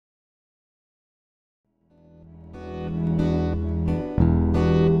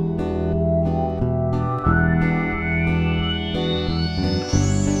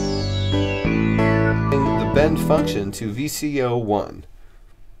extend function to VCO1.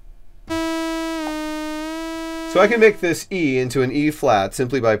 So I can make this E into an E flat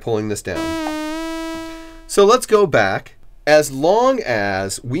simply by pulling this down. So let's go back. As long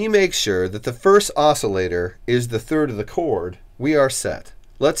as we make sure that the first oscillator is the third of the chord, we are set.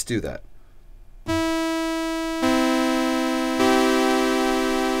 Let's do that.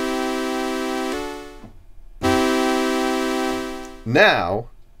 Now,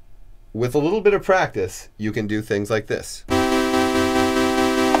 with a little bit of practice, you can do things like this.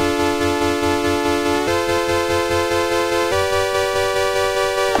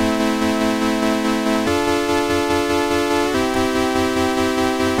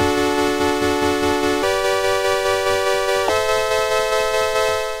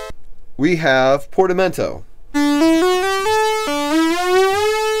 We have portamento.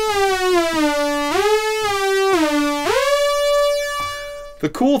 The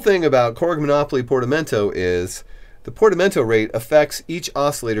cool thing about Korg MonoPoly portamento is the portamento rate affects each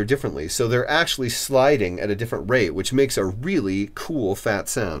oscillator differently, so they're actually sliding at a different rate, which makes a really cool fat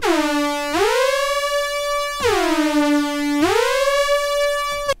sound.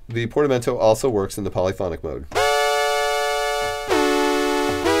 The portamento also works in the polyphonic mode.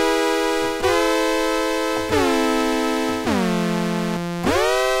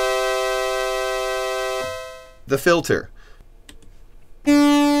 The filter.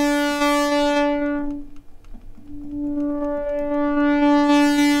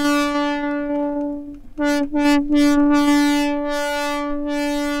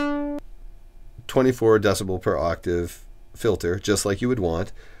 .24 decibel per octave filter, just like you would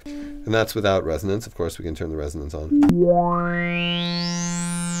want. And that's without resonance. Of course, we can turn the resonance on.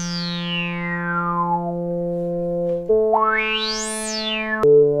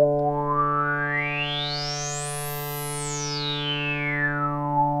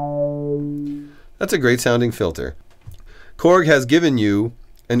 That's a great sounding filter. Korg has given you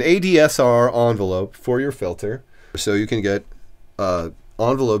an ADSR envelope for your filter, so you can get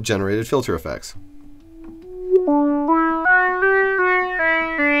envelope generated filter effects.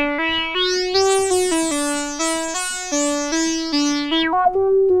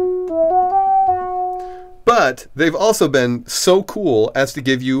 But they've also been so cool as to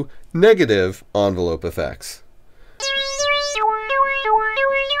give you negative envelope effects.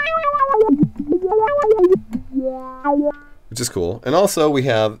 Which is cool. And also we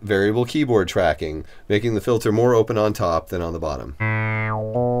have variable keyboard tracking, making the filter more open on top than on the bottom.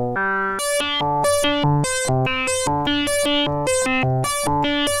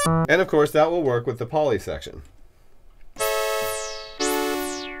 And of course that will work with the poly section.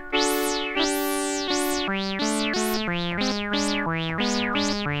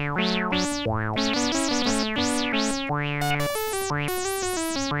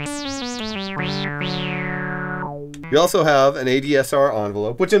 We also have an ADSR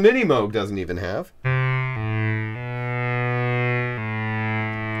envelope, which a Mini Moog doesn't even have.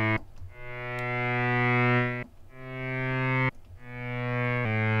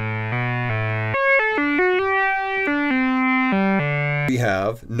 We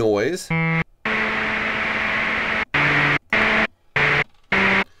have noise.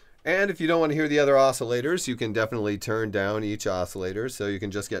 And if you don't want to hear the other oscillators, you can definitely turn down each oscillator so you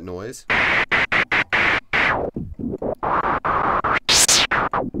can just get noise.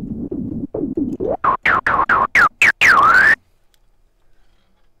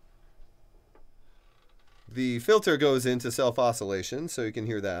 The filter goes into self-oscillation, so you can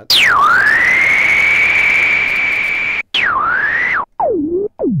hear that.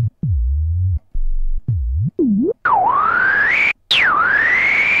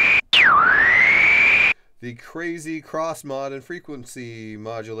 The crazy cross mod and frequency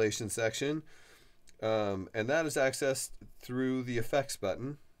modulation section, and that is accessed through the effects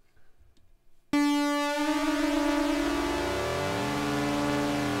button.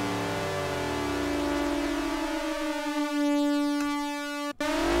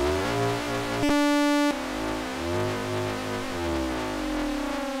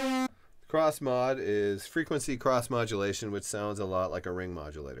 Cross mod is frequency cross modulation, which sounds a lot like a ring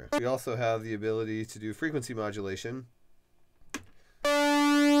modulator. We also have the ability to do frequency modulation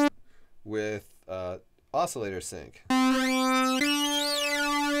with oscillator sync. And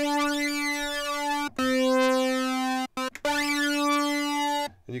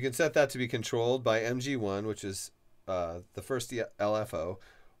you can set that to be controlled by MG1, which is the first LFO,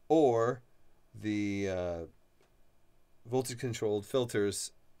 or the voltage controlled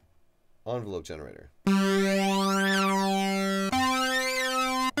filters envelope generator.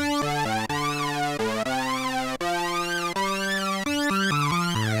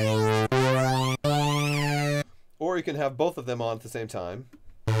 you can have both of them on at the same time.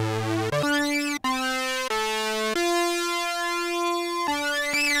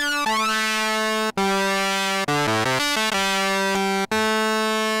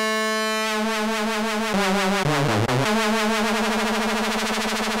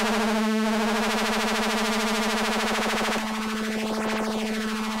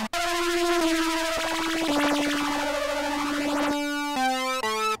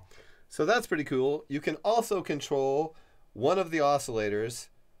 So that's pretty cool. You can also control one of the oscillators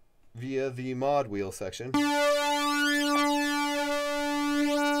via the mod wheel section.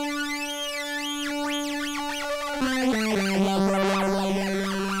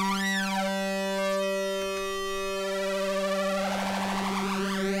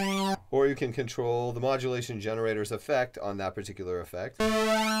 Or you can control the modulation generator's effect on that particular effect.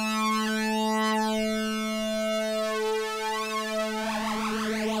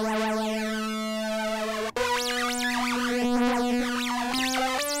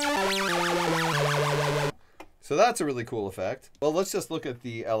 So that's a really cool effect. Well, let's just look at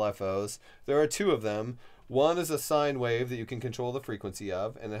the LFOs. There are two of them. One is a sine wave that you can control the frequency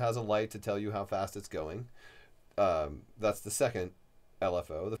of, and it has a light to tell you how fast it's going. That's the second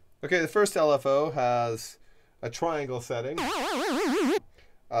LFO. Okay, the first LFO has a triangle setting,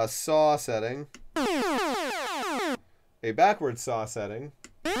 a saw setting, a backward saw setting,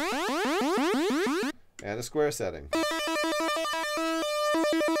 and a square setting.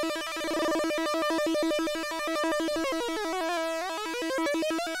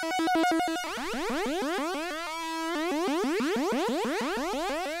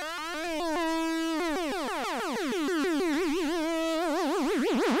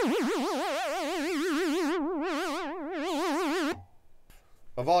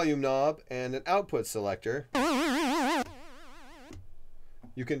 A volume knob and an output selector.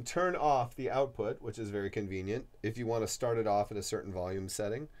 You can turn off the output, which is very convenient if you want to start it off at a certain volume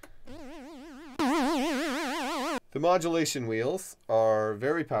setting. The modulation wheels are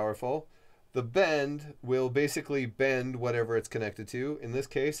very powerful. The bend will basically bend whatever it's connected to. In this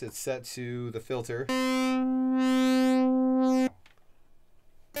case, it's set to the filter.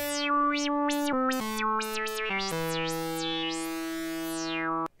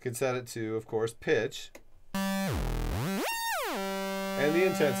 You can set it to, of course, pitch and the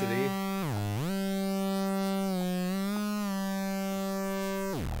intensity.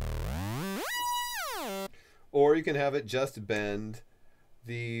 Or you can have it just bend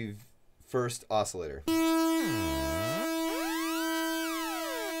the first oscillator,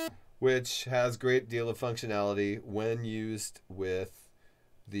 which has a great deal of functionality when used with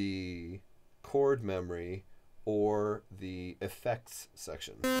the chord memory or the effects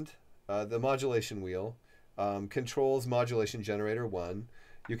section. The modulation wheel controls modulation generator 1.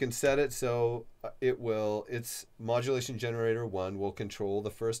 You can set it so its modulation generator 1 will control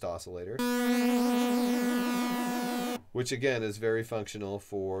the first oscillator, which again is very functional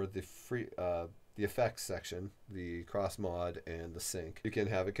for the effects section, the cross mod and the sync. You can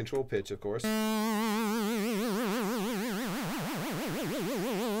have it control pitch, of course.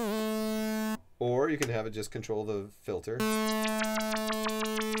 Or you can have it just control the filter.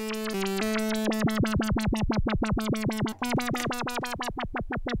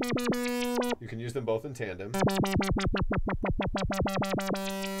 You can use them both in tandem.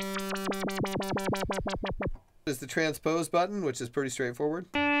 There's the transpose button, which is pretty straightforward.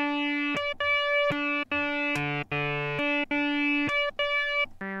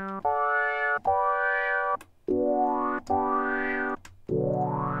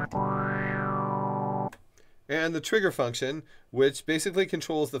 And the trigger function, which basically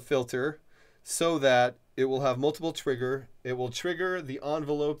controls the filter so that it will have multiple trigger. It will trigger the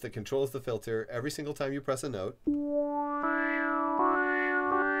envelope that controls the filter every single time you press a note.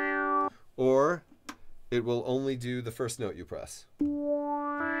 Or it will only do the first note you press.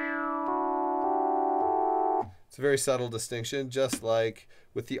 It's a very subtle distinction, just like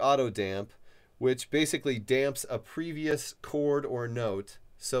with the auto damp, which basically damps a previous chord or note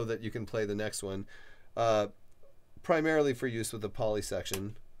so that you can play the next one. Primarily for use with the poly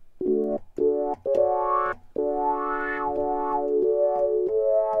section.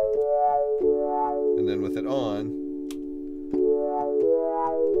 And then with it on,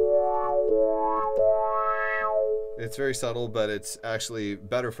 it's very subtle, but it's actually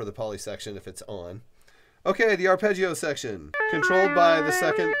better for the poly section if it's on. Okay, the arpeggio section, controlled by the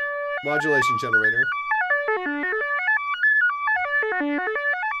second modulation generator.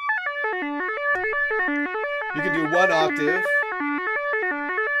 You can do 1 octave,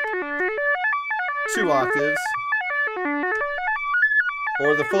 2 octaves,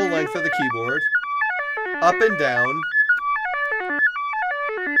 or the full length of the keyboard. up and down,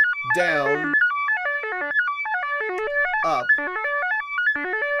 down, up.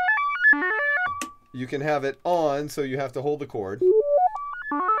 You can have it on, so you have to hold the chord.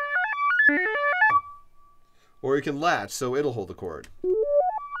 Or you can latch, so it'll hold the chord.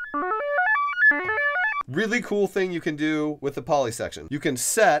 Really cool thing you can do with the poly section. You can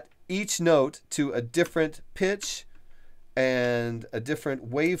set each note to a different pitch and a different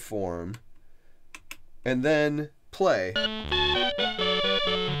waveform, and then play.